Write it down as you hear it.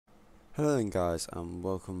Hello then guys, and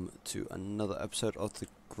welcome to another episode of the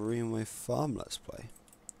Greenway Farm Let's Play.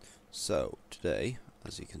 So today,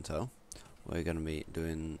 as you can tell, we're going to be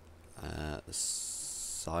doing the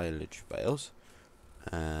silage bales,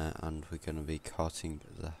 and we're going to be carting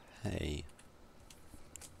the hay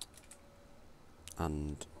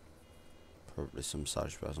and probably some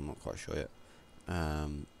silage bales. I'm not quite sure yet. I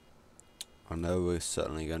know we're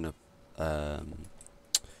certainly going to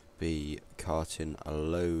be carting a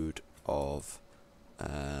load of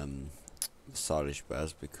silage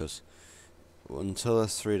bales because until they're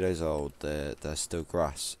 3 days old, they're still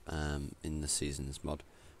grass in the seasons mod.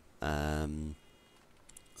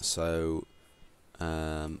 So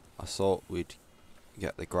I thought we'd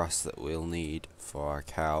get the grass that we'll need for our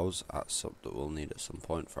cows at some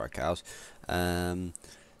point for our cows.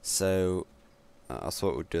 So I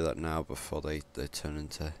thought we'd do that now before they turn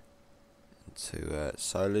into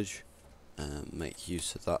silage. Make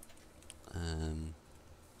use of that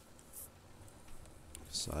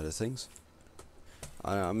side of things.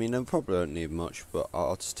 I mean, I probably don't need much, but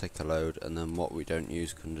I'll just take a load, and then what we don't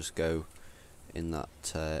use can just go in that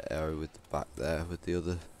area with the back there with the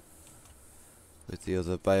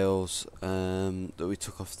other bales that we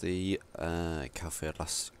took off the cow field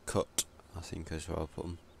last cut, I think is where I'll put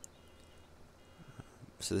them.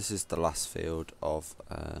 So this is the last field of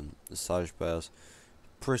the silage bales.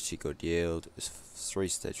 Pretty good yield. It's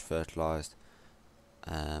 3-stage fertilised.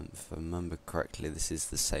 If I remember correctly, this is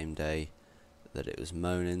the same day that it was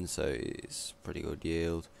mown in, so it's pretty good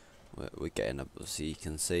yield. We're getting so you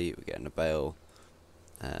can see we're getting a bale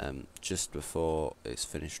just before it's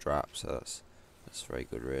finished wrap, so that's very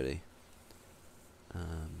good really.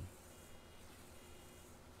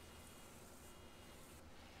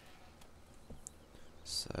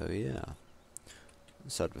 So yeah, I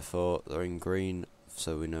said before, they're in green,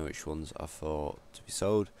 so we know which ones are for to be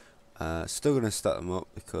sold. Still going to stack them up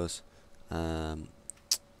because this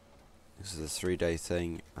is a 3-day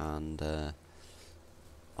thing, and I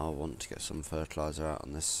want to get some fertiliser out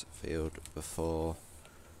on this field before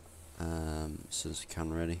as soon as we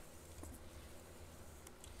can really.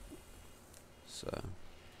 So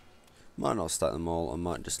might not stack them all. I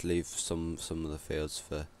might just leave some of the fields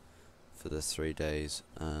for the 3 days,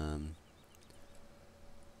 and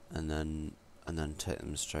then take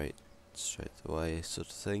them straight away, sort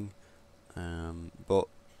of thing. But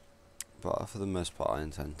for the most part, I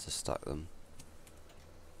intend to stack them.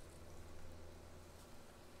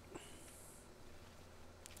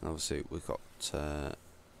 Obviously, we've got the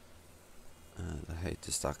hay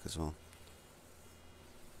to stack as well.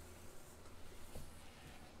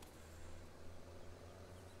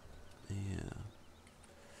 Yeah,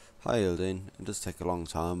 high yielding. It does take a long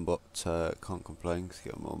time, but can't complain because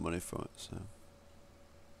you get more money from it. So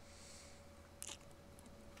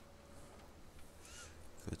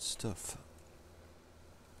good stuff.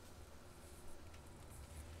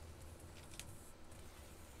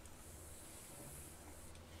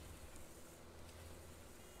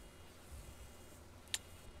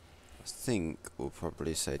 I think we'll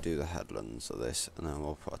probably say do the headlands of this, and then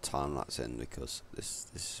we'll put a time lapse in because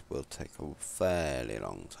this will take a fairly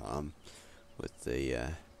long time with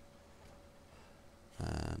the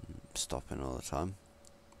stopping all the time.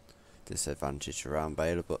 Disadvantage around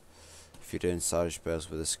baler, but if you're doing silage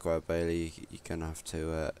bales with a square baler, you're gonna have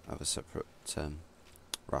to have a separate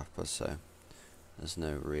wrapper. So there's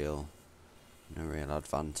no real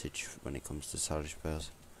advantage when it comes to silage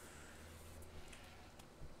bales.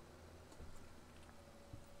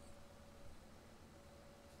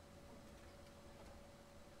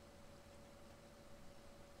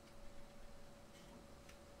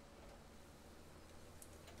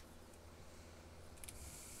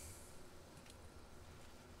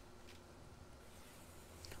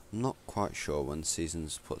 I'm not quite sure when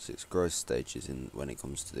seasons puts its growth stages in when it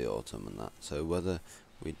comes to the autumn and that, so whether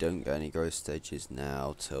we don't get any growth stages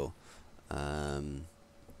now till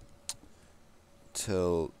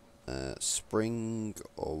spring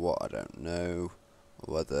or what, I don't know,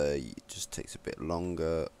 or whether it just takes a bit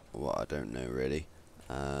longer or what, I don't know really.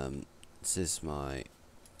 This is my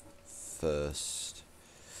first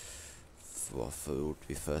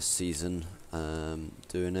season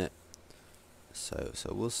doing it. So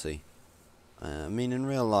we'll see. I mean, in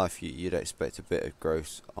real life, you'd expect a bit of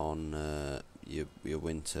growth on your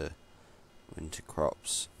winter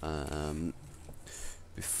crops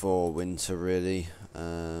before winter, really.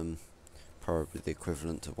 Probably the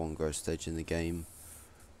equivalent to one growth stage in the game.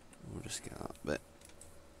 We'll just get that bit.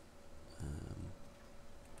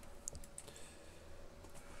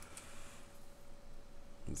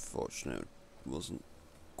 Unfortunately, it wasn't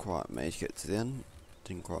quite make it to the end.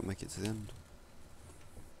 Didn't quite make it to the end.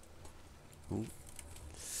 Ooh.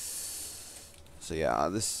 So yeah,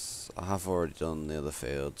 I have already done the other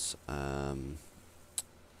fields. I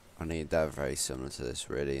need they're very similar to this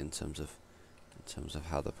really in terms of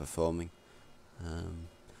how they're performing.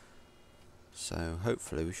 So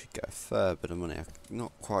hopefully we should get a fair bit of money. I'm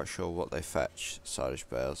not quite sure what they fetch, silage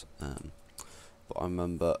bales, but I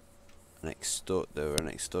remember there were an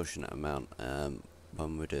extortionate amount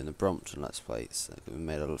when we were doing the Brompton Let's Plays. We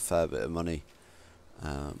made a fair bit of money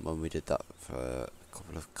when we did that for a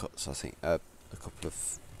couple of cuts. I think a couple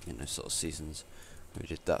of sort of seasons we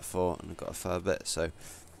did that for, and got a fair bit. So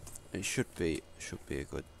it should be a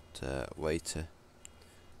good way to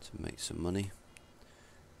make some money.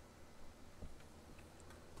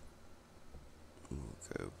 We'll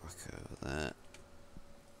go back over there.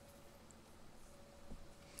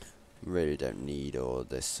 Really don't need all of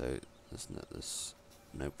this, so there's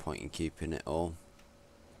no point in keeping it all.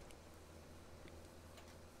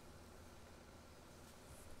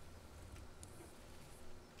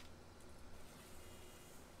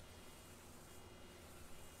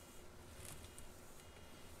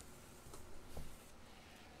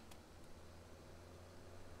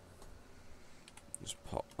 Just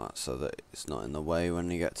pop that so that it's not in the way when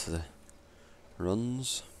you get to the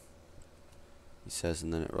runs. He says,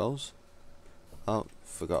 and then it rolls. Oh,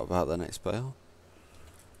 forgot about the next bale.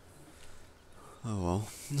 Oh well.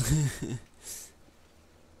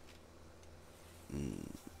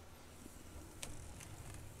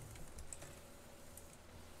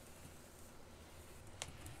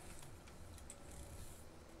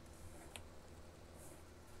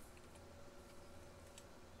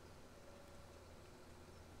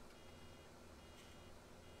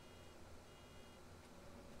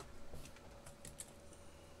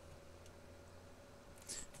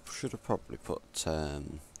 Should have probably put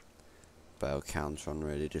bale counter on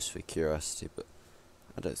really just for curiosity, but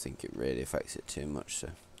I don't think it really affects it too much. So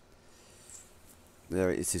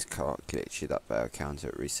there it is, quite glitchy, that bale counter.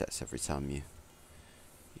 It resets every time you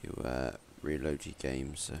reload your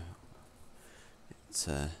game, so it's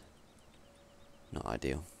not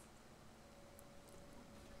ideal.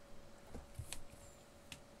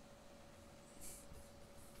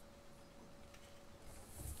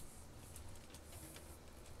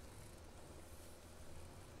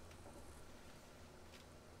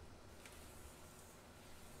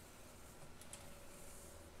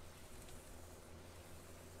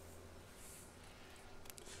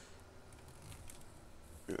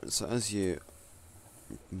 So as you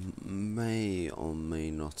may or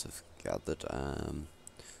may not have gathered,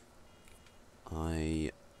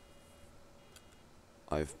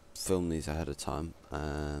 I've filmed these ahead of time.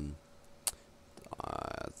 I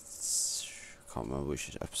can't remember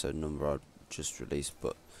which episode number I just released,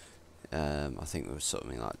 but I think it was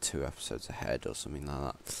something like 2 episodes ahead or something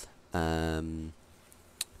like that.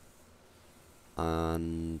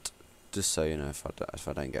 And just so you know, if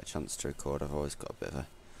I don't get a chance to record, I've always got a bit of a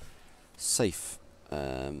safe,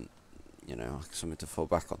 something to fall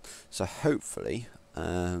back on. So hopefully,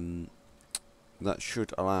 that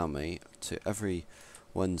should allow me to every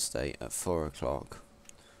Wednesday at 4 o'clock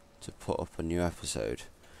to put up a new episode.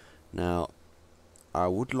 Now, I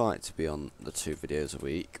would like to be on the 2 videos a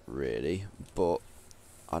week, really, but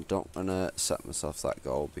I don't want to set myself that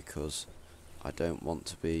goal because I don't want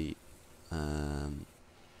to be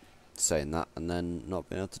saying that and then not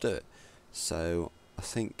being able to do it. So I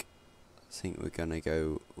think we're gonna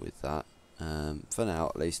go with that for now,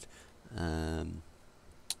 at least.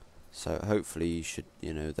 So hopefully you should,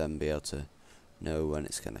 then be able to know when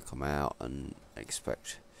it's gonna come out and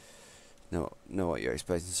know what you're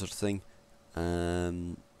expecting, sort of thing.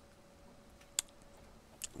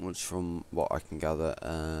 Which, from what I can gather,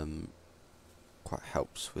 quite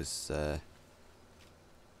helps with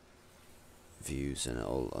views and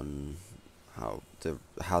all, and how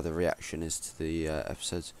the reaction is to the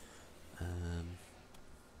episodes.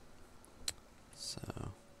 So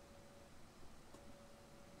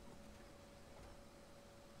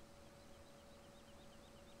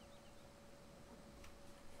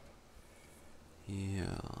yeah.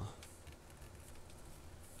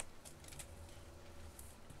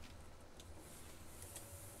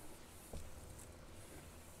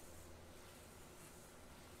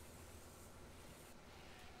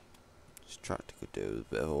 This tractor could do with a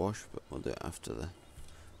bit of a wash, but we'll do it after the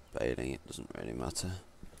baling. It doesn't really matter.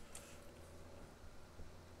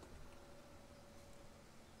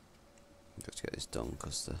 Got to get this done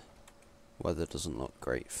because the weather doesn't look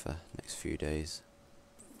great for next few days.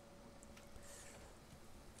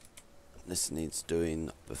 This needs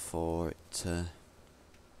doing before it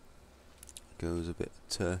goes a bit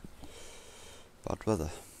bad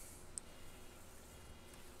weather.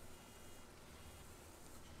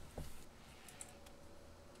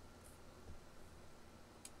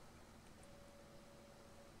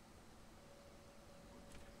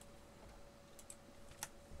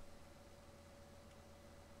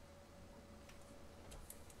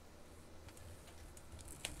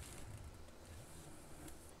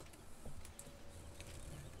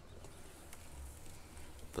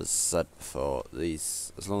 But as I said before,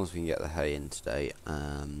 these, as long as we can get the hay in today,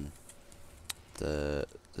 the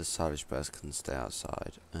silage bears can stay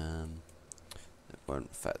outside. It won't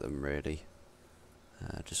affect them really.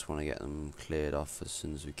 Just want to get them cleared off as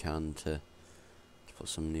soon as we can to put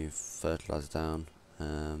some new fertiliser down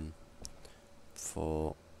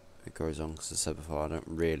before it grows on. Because as I said before, I don't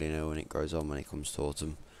really know when it grows on when it comes to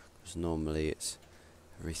autumn, because normally it's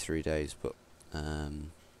every 3 days, but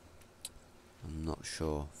I'm not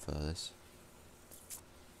sure for this.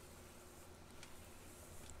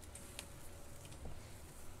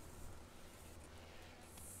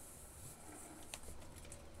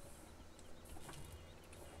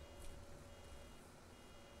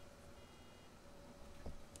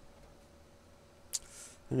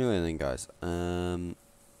 Anyway then guys,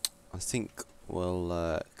 I think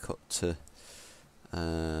we'll cut to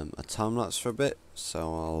a time lapse for a bit, so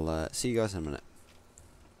I'll see you guys in a minute.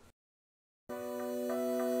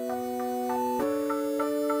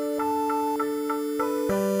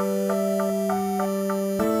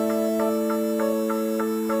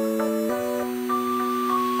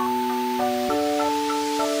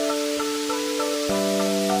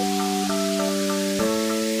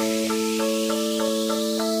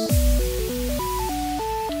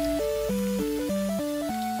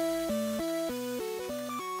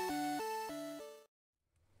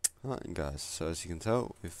 Right guys, so as you can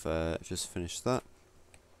tell, we've just finished that.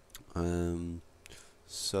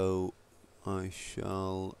 So I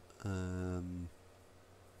shall head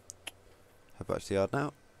back to the yard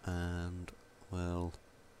now, and we'll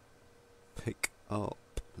pick up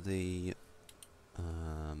the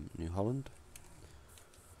New Holland.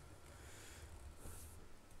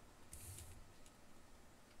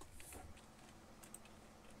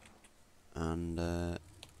 And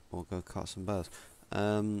we'll go cut some bales.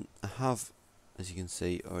 I have, as you can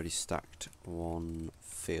see, already stacked one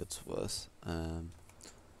field's worth. That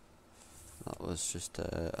was just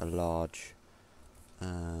a large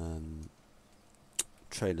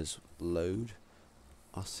trailer's load.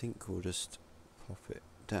 I think we'll just pop it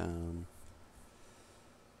down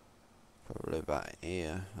probably about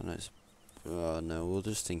here. I know it's no, we'll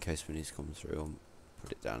just, in case we need to come through, I'll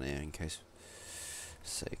put it down here in case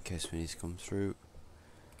we need to come through.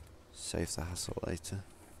 Save the hassle later.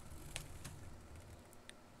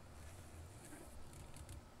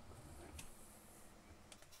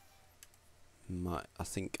 I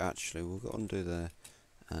think actually we'll go and do the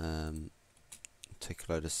take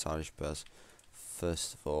a load of silage bales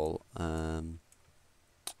first of all.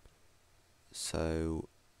 So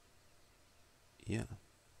yeah.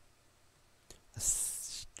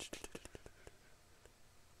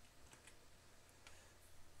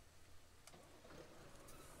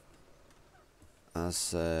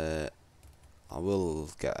 As I will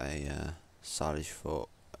get a silage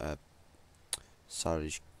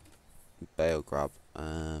bale grab,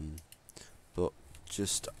 but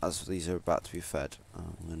just as these are about to be fed,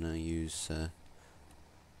 I'm gonna use the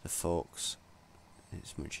forks.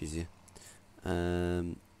 It's much easier.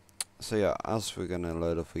 So yeah, as we're gonna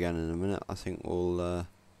load up again in a minute, I think we'll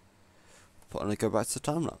put on and go back to the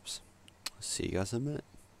time lapse. See you guys in a minute.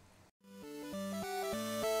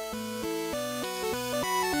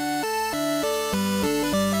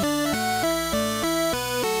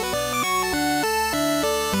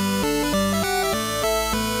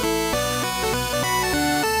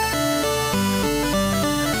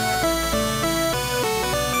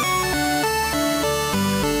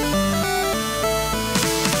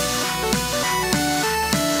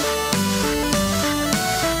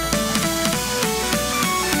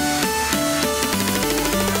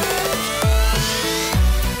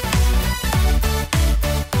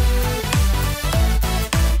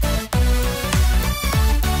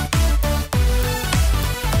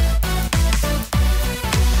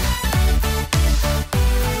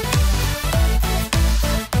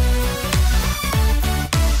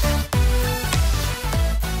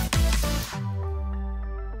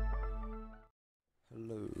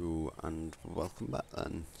 Hello and welcome back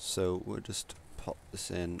then. So we'll just pop this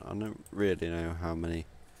in. I don't really know how many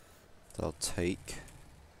they'll take.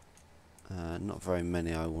 Not very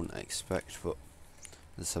many I wouldn't expect, but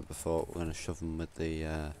as I said before, we're going to shove them with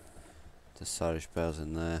the the silage bales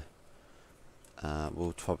in there.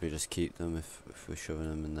 We'll probably just keep them if we're shoving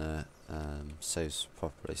them in there. Saves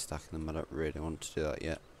properly stacking them. I don't really want to do that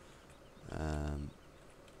yet.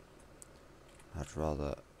 I'd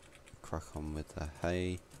rather crack on with the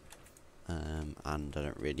hay, and I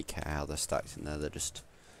don't really care how they're stacked in there. They're just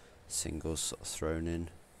singles sort of thrown in.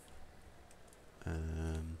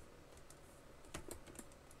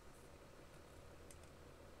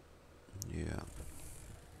 Yeah,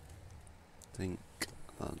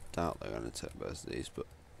 I doubt they're going to take both of these, but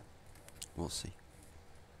we'll see.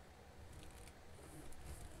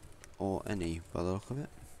 Or any, by the look of it.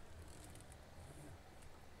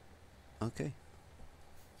 Okay.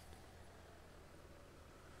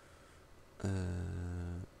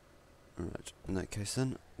 Right, in that case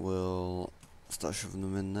then, we'll start shoving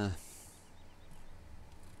them in there.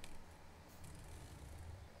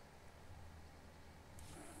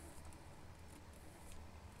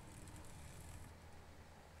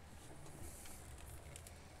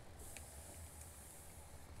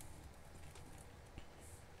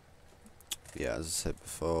 Yeah, as I said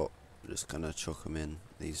before, we're just gonna chuck them in.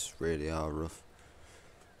 These really are rough.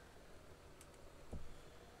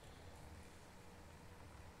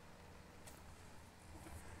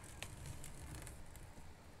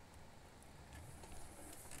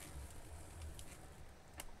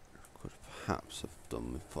 Could perhaps have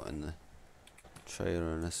done with putting the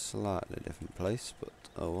trailer in a slightly different place, but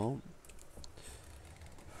oh well.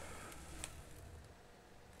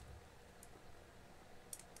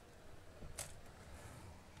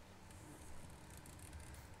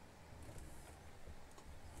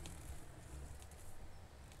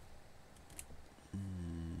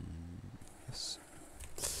 Yes.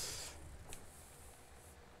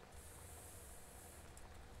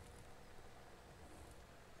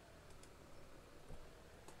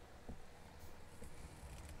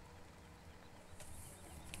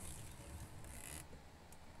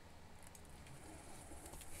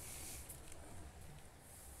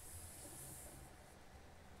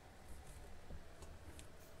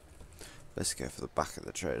 Let's go for the back of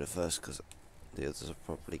the trailer first, because the others will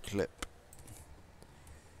probably clip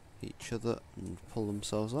each other and pull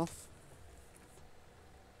themselves off.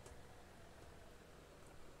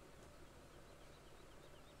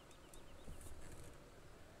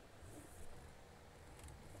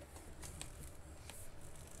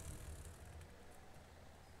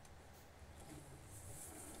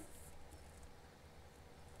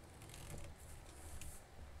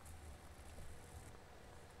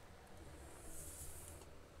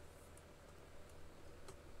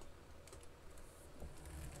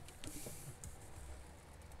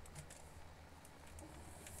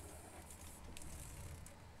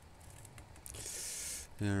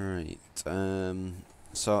 Alright,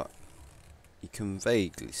 so you can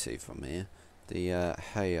vaguely see from here the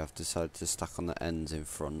hay I've decided to stack on the ends in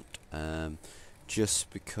front,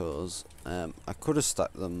 just because I could have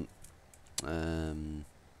stacked them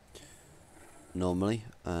normally,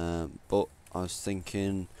 but I was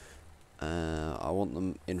thinking I want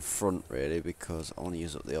them in front really, because I want to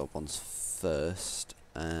use up the old ones first.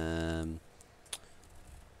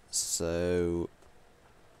 So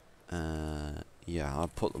yeah, I'll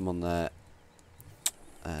put them on their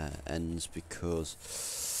ends,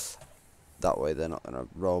 because that way they're not going to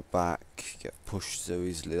roll back, get pushed so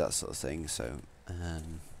easily, that sort of thing. So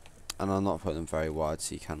and I'm not putting them very wide,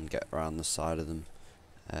 so you can get around the side of them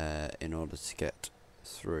in order to get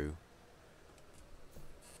through.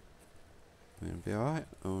 We're going to be alright?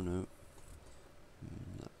 Oh no,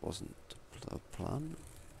 that wasn't the plan.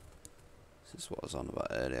 This is what I was on about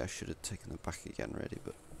earlier. I should have taken them back again really,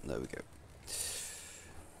 but there we go.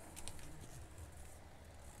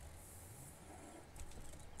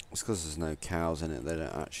 It's because there's no cows in it. They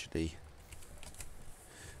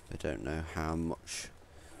don't know how much,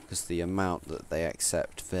 because the amount that they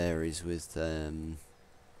accept varies with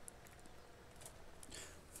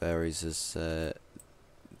varies as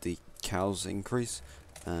the cows increase,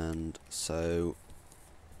 and so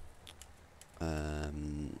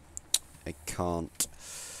it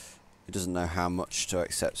doesn't know how much to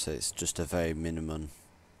accept, so it's just a very minimal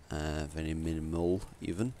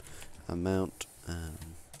even amount,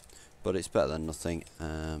 but it's better than nothing.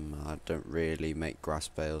 I don't really make grass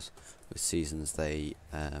bales. With seasons they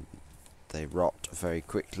rot very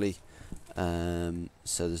quickly,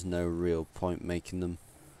 so there's no real point making them.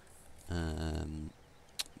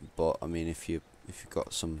 But I mean, if you've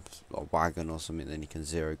got a wagon or something, then you can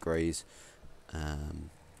zero graze.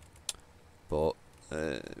 But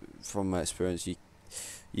from my experience,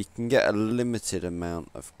 you can get a limited amount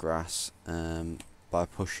of grass by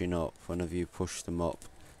pushing up. Whenever you push them up,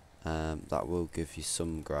 that will give you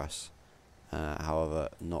some grass, however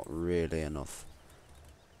not really enough.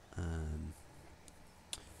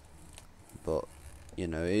 But you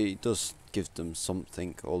know, it does give them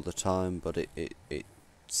something all the time, but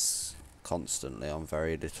it's constantly on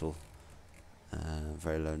very little,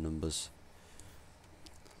 very low numbers.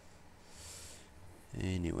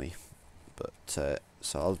 Anyway, but so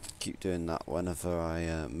I'll keep doing that whenever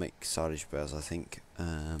I make silage bales. I think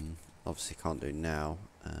obviously can't do now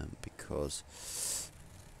because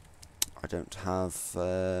I don't have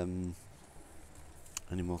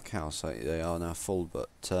any more cows. So they are now full, but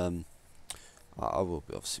I will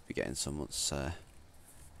obviously be getting some once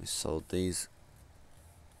we sold these.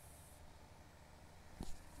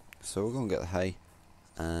 So we're gonna get the hay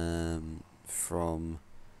from,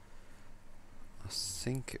 I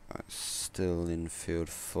think it's still in field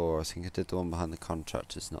 4. I think I did the one behind the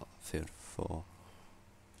contractors, not field 4.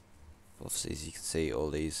 Obviously, as you can see, all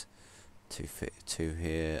these two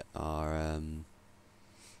here are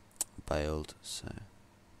baled, so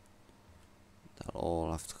they'll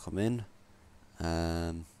all have to come in.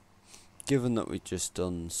 Given that we've just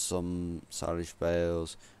done some silage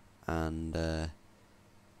bales and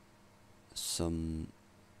some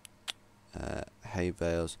hay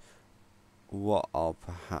bales, what I'll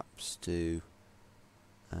perhaps do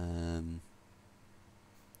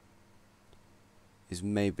is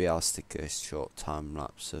maybe I'll stick a short time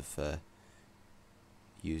lapse of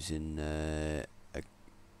using the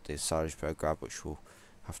silage bale grab, which we'll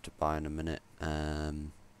have to buy in a minute.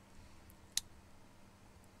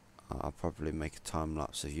 I'll probably make a time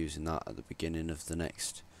lapse of using that at the beginning of the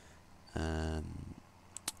next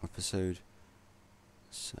episode.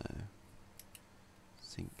 So I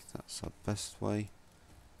think that's our best way.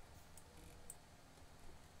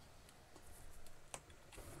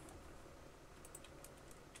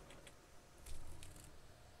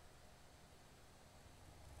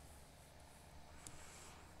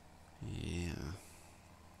 Yeah,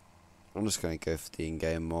 I'm just going to go for the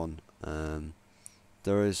in-game one.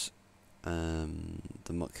 There is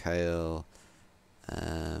the muck-hail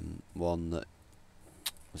one that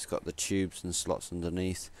has got the tubes and slots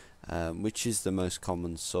underneath, which is the most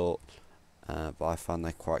common sort, but I find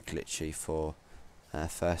they're quite glitchy for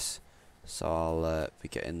FS, so I'll be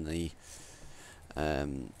getting the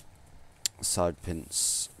side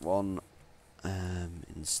pints one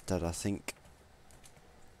instead, I think.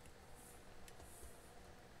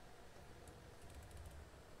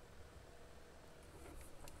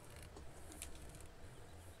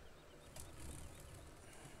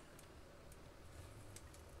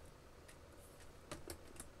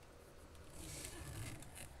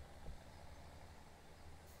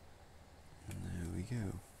 Go.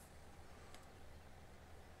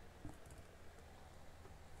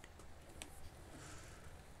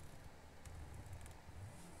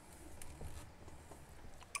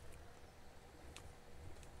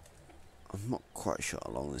 I'm not quite sure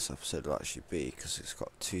how long this episode will actually be because it's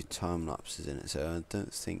got 2 time lapses in it, so I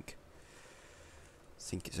don't think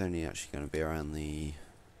it's only actually going to be around the,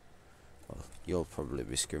 well, you'll probably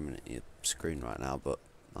be screaming at your screen right now, but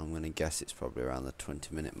I'm going to guess it's probably around the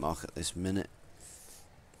 20-minute mark at this minute.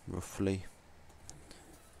 Roughly.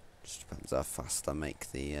 Just depends how fast I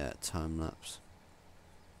make the time lapse.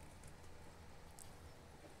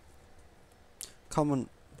 Comment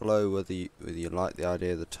below whether you like the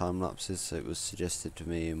idea of the time lapses. It was suggested to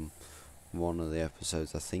me in one of the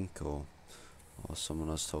episodes, I think, or someone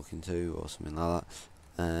I was talking to, or something like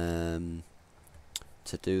that,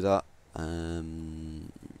 to do that.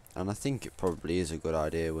 And I think it probably is a good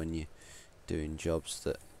idea when you're doing jobs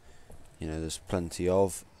that, you know, there's plenty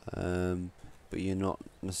of, but you're not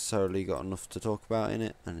necessarily got enough to talk about in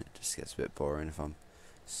it, and it just gets a bit boring if I'm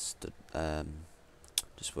just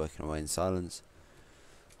working away in silence.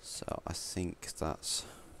 So I think that's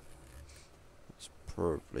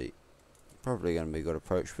probably going to be a good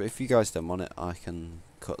approach. But if you guys don't want it, I can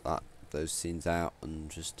cut those scenes out and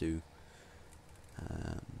just do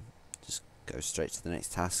just go straight to the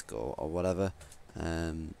next task or whatever.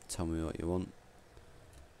 Tell me what you want.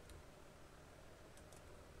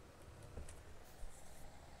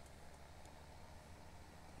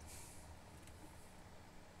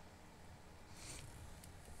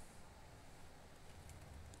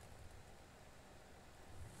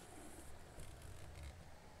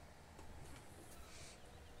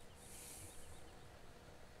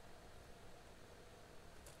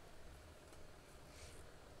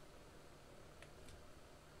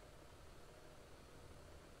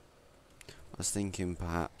 I was thinking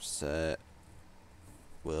perhaps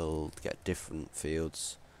we'll get different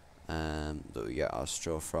fields that we get our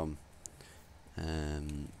straw from,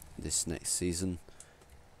 this next season.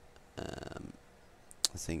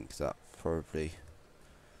 I think that probably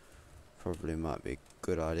might be a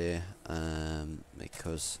good idea,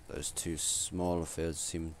 because those two smaller fields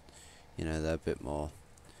seem, they're a bit more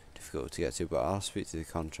difficult to get to. But I'll speak to the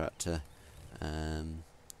contractor,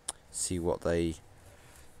 see what they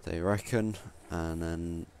reckon, and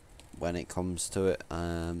then when it comes to it,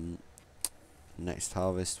 next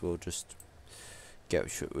harvest we'll just get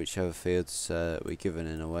whichever fields we're given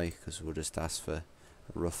in a way, because we'll just ask for a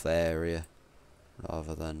rough area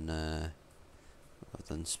rather than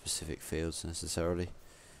specific fields necessarily.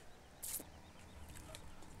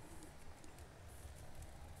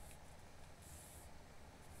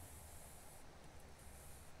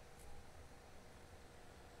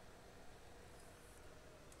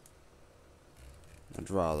 I'd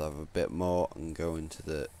rather have a bit more and go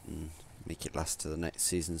into and make it last to the next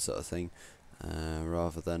season sort of thing,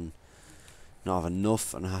 rather than not have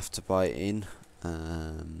enough and have to buy it in.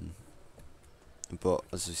 But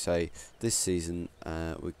as we say, this season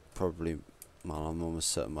we probably, well, I'm almost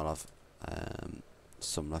certain we'll have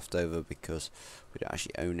some left over, because we don't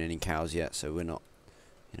actually own any cows yet, so we're not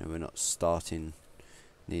starting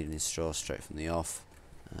needing straw straight from the off,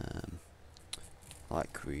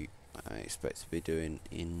 like I expect to be doing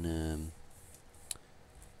in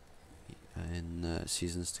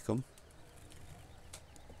seasons to come.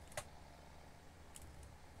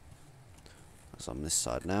 That's on this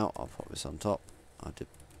side now. I'll pop this on top. I did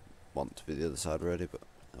want to be the other side ready, but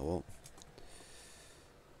I won't.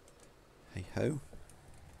 Hey ho.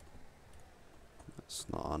 That's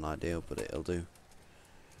not an ideal, but it'll do.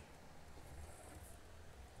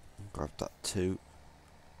 Grab that too.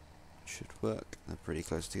 Should work. They're pretty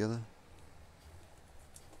close together.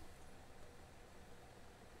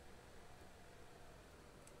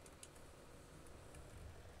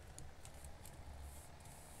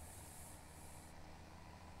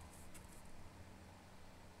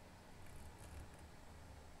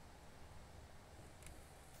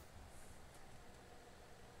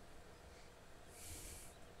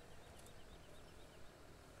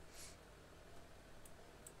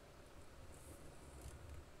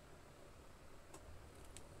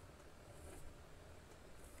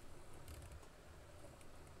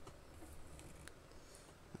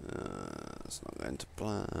 It's not going to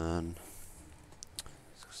plan.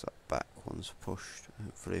 Because that back one's pushed.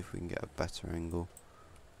 Hopefully if we can get a better angle,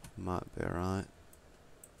 might be alright.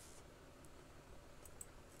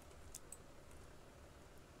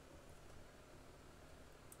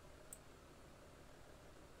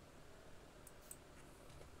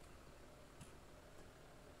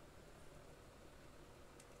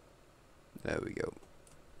 There we go.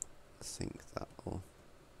 I think that'll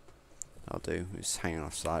do. It's hanging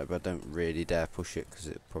off slightly, but I don't really dare push it because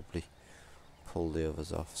it'll probably pull the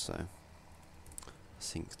others off, so I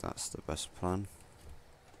think that's the best plan.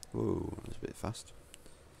 Ooh, that was a bit fast.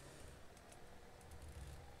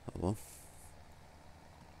 Oh well.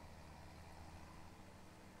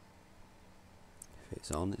 If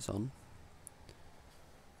it's on, it's on.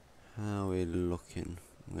 How are we looking?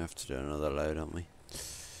 We have to do another load, don't we?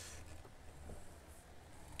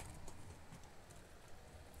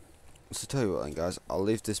 So tell you what then, guys, I'll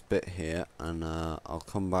leave this bit here, and I'll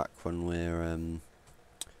come back when we're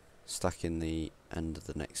stacking the end of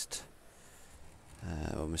the next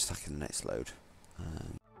when we're stacking the next load.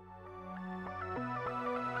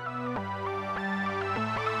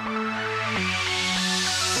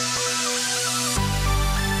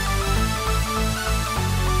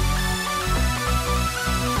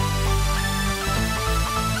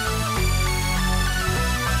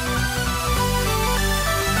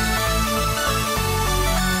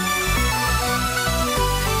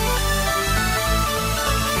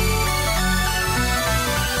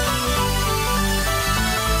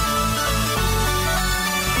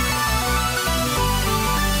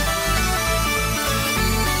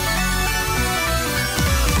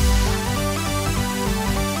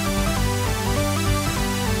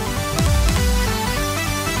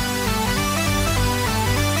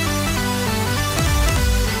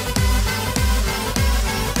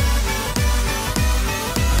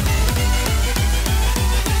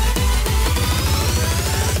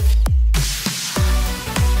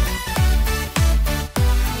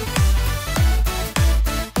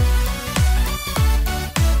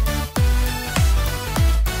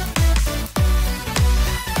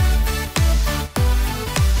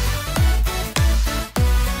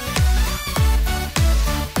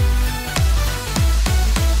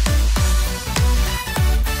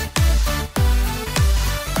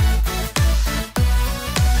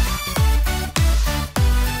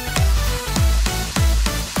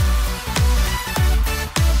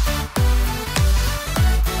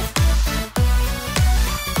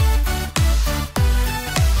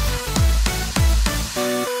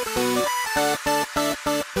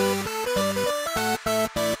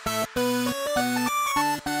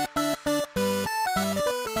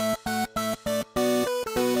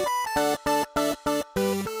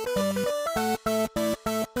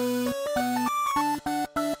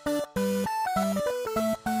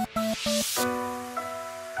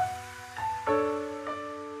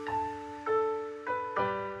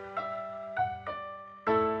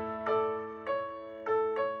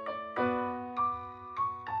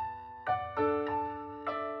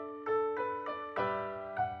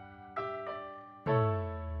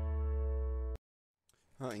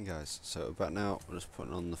 Right guys, so about now we're just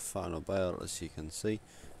putting on the final bale, as you can see.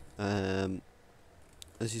 As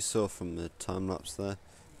you saw from the time lapse there,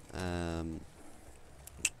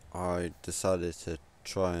 I decided to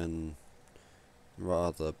try and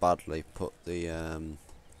rather badly put the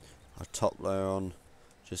a top layer on,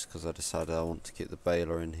 just because I decided I want to keep the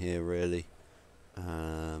baler in here really.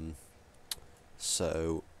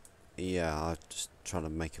 So yeah, I just trying to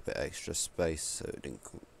make a bit extra space so it didn't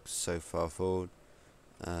go so far forward.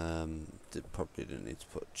 Probably didn't need to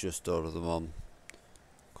put just all of them on.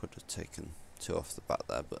 Could have taken two off the bat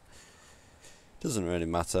there, but doesn't really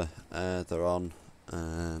matter. They're on.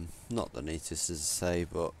 Not the neatest as I say,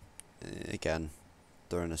 but again,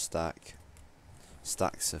 they're in a stack.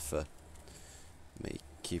 Stacks are for me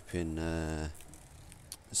keeping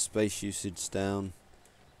space usage down,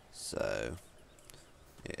 so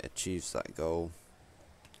it achieves that goal.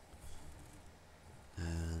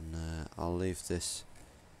 And I'll leave this.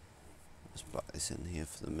 Let's back this in here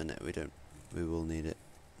for the minute. We will need it.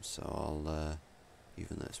 So I'll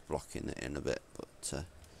even though it's blocking it in a bit, but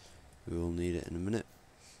we will need it in a minute.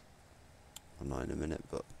 Well, not in a minute,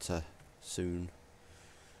 but soon.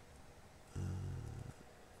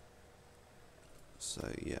 So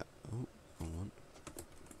yeah. Oh, hold on.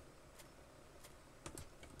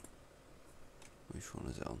 Which one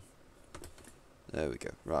is it on? There we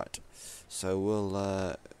go. Right. So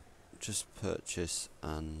we'll just purchase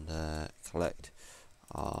and collect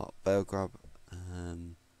our bale grab.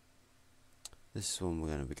 This is one we're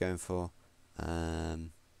going to be going for.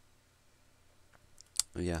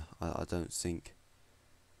 Yeah, I don't think.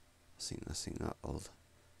 I think that'll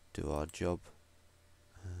do our job.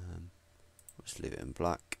 We'll just leave it in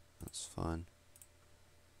black. That's fine.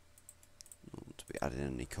 Don't want to be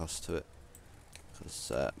adding any cost to it,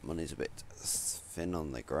 because money's a bit thin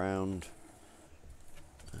on the ground.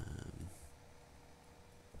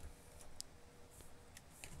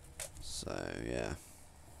 So yeah.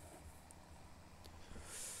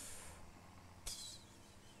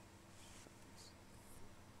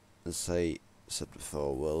 As I said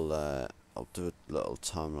before, we'll I'll do a little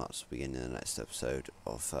time lapse beginning of the next episode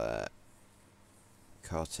of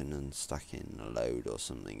carting and stacking a load or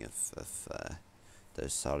something of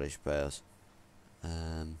those silage bales.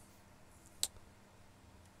 And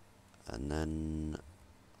then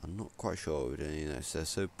I'm not quite sure what we're doing next,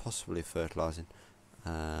 so possibly fertilising.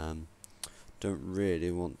 Don't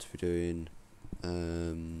really want to be doing I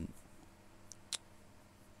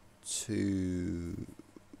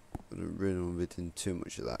don't really want to be doing too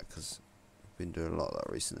much of that, because I've been doing a lot of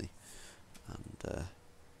that recently, and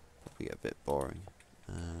probably get a bit boring.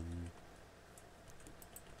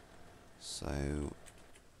 So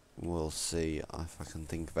we'll see if I can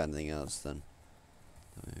think of anything else. Then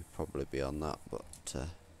we'll probably be on that, but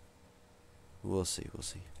we'll see.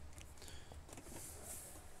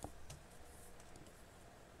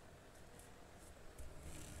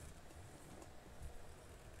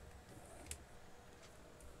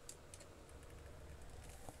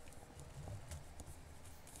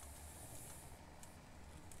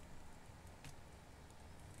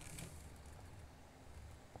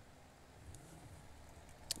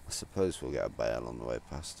 I suppose we'll get a bale on the way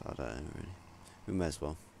past. I don't know really. We may as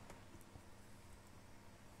well.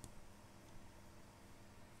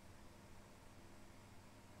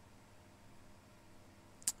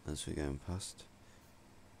 As we're going past.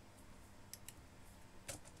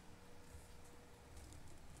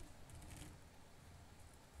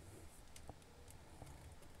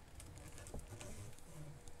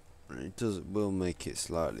 Will make it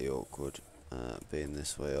slightly awkward being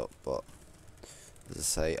this way up, but as I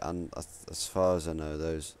say, and as far as I know,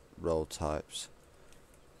 those roll types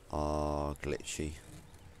are glitchy,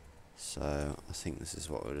 so I think this is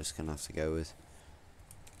what we're just gonna have to go with.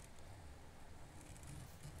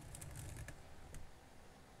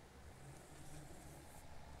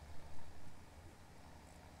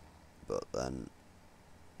 But then,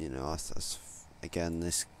 you know, again,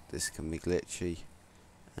 this can be glitchy.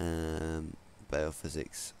 Bale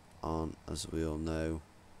physics aren't, as we all know,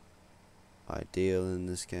 ideal in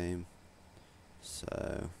this game,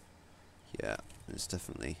 so yeah, it's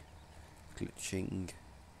definitely glitching,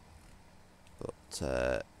 but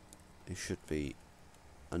it should be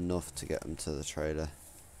enough to get them to the trailer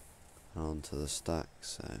and onto the stack.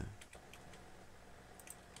 So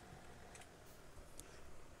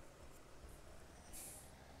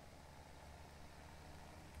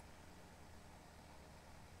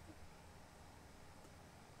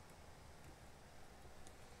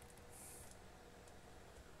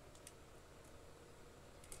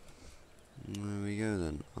there we go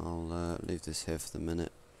then. I'll leave this here for the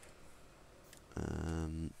minute.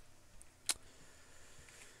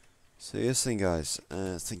 So yes then guys,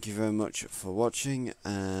 thank you very much for watching,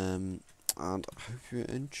 and I hope you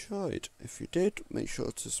enjoyed. If you did, make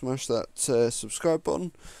sure to smash that subscribe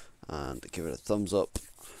button and give it a thumbs up.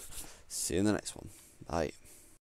 See you in the next one. Bye.